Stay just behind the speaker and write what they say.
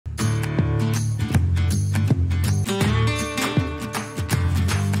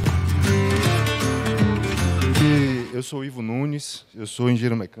sou Ivo Nunes, eu sou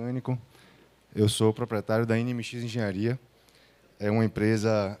engenheiro mecânico, eu sou proprietário da NMX Engenharia, é uma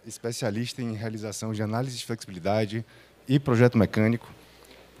empresa especialista em realização de análise de flexibilidade e projeto mecânico.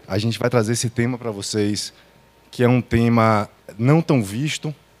 A gente vai trazer esse tema para vocês, que é um tema não tão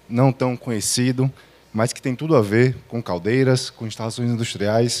visto, não tão conhecido, mas que tem tudo a ver com caldeiras, com instalações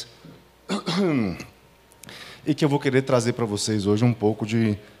industriais, e que eu vou querer trazer para vocês hoje um pouco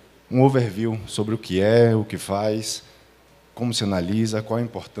de um overview sobre o que é, o que faz, como se analisa, qual a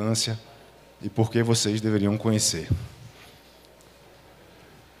importância e por que vocês deveriam conhecer.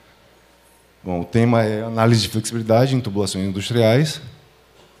 Bom, o tema é análise de flexibilidade em tubulações industriais.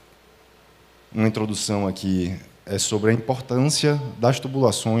 Uma introdução aqui é sobre a importância das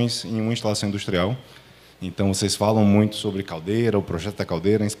tubulações em uma instalação industrial. Então, vocês falam muito sobre caldeira, o projeto da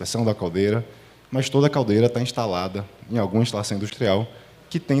caldeira, a inspeção da caldeira, mas toda caldeira está instalada em alguma instalação industrial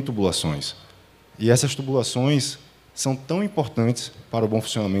que tem tubulações. E essas tubulações são tão importantes para o bom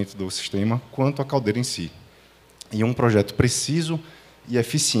funcionamento do sistema quanto a caldeira em si. E um projeto preciso e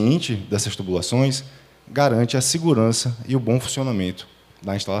eficiente dessas tubulações garante a segurança e o bom funcionamento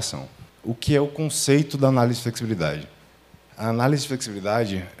da instalação. O que é o conceito da análise de flexibilidade? A análise de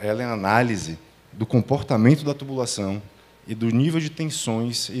flexibilidade ela é a análise do comportamento da tubulação e do nível de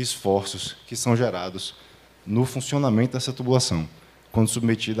tensões e esforços que são gerados no funcionamento dessa tubulação, quando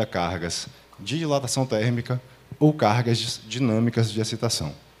submetida a cargas de dilatação térmica ou cargas dinâmicas de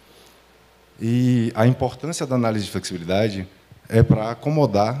excitação. E a importância da análise de flexibilidade é para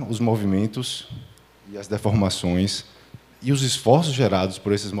acomodar os movimentos e as deformações e os esforços gerados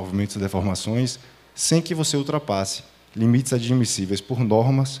por esses movimentos e deformações sem que você ultrapasse limites admissíveis por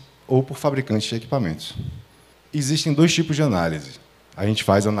normas ou por fabricantes de equipamentos. Existem dois tipos de análise. A gente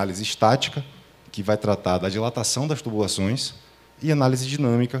faz análise estática, que vai tratar da dilatação das tubulações, e análise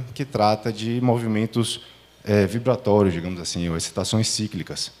dinâmica, que trata de movimentos vibratórios, digamos assim, ou excitações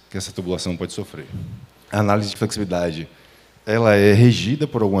cíclicas que essa tubulação pode sofrer. A análise de flexibilidade ela é regida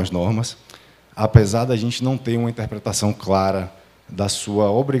por algumas normas, apesar da gente não ter uma interpretação clara da sua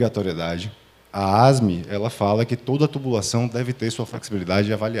obrigatoriedade. A ASME ela fala que toda tubulação deve ter sua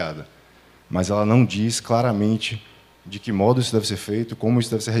flexibilidade avaliada, mas ela não diz claramente de que modo isso deve ser feito, como isso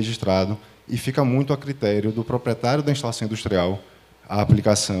deve ser registrado, e fica muito a critério do proprietário da instalação industrial a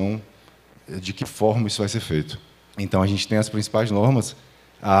aplicação de que forma isso vai ser feito. Então, a gente tem as principais normas.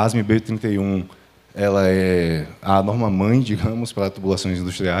 A ASME B31 ela é a norma-mãe, digamos, para tubulações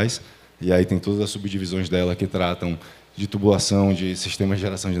industriais, e aí tem todas as subdivisões dela que tratam de tubulação de sistemas de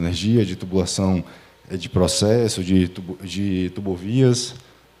geração de energia, de tubulação de processo, de tubovias,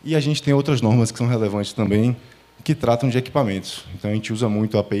 e a gente tem outras normas que são relevantes também, que tratam de equipamentos. Então, a gente usa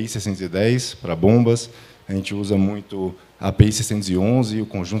muito a API 610 para bombas, a gente usa muito a API 611 e o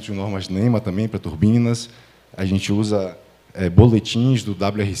conjunto de normas NEMA também para turbinas, a gente usa boletins do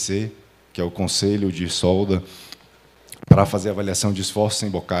WRC, que é o Conselho de Solda, para fazer avaliação de esforços sem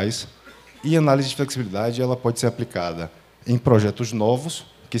bocais. E a análise de flexibilidade ela pode ser aplicada em projetos novos,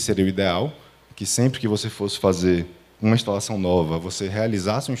 que seria o ideal, que sempre que você fosse fazer uma instalação nova, você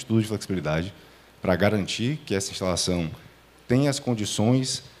realizasse um estudo de flexibilidade para garantir que essa instalação tenha as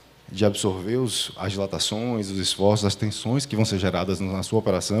condições de absorver as dilatações, os esforços, as tensões que vão ser geradas na sua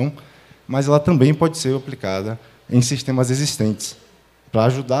operação, mas ela também pode ser aplicada em sistemas existentes, para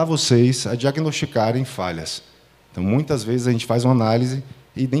ajudar vocês a diagnosticarem falhas. Então, muitas vezes, a gente faz uma análise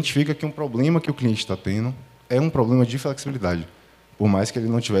e identifica que um problema que o cliente está tendo é um problema de flexibilidade, por mais que ele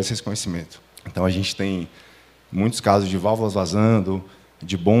não tivesse esse conhecimento. Então, a gente tem muitos casos de válvulas vazando,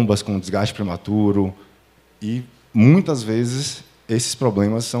 de bombas com desgaste prematuro, e, muitas vezes, esses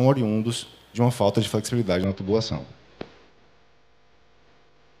problemas são oriundos de uma falta de flexibilidade na tubulação.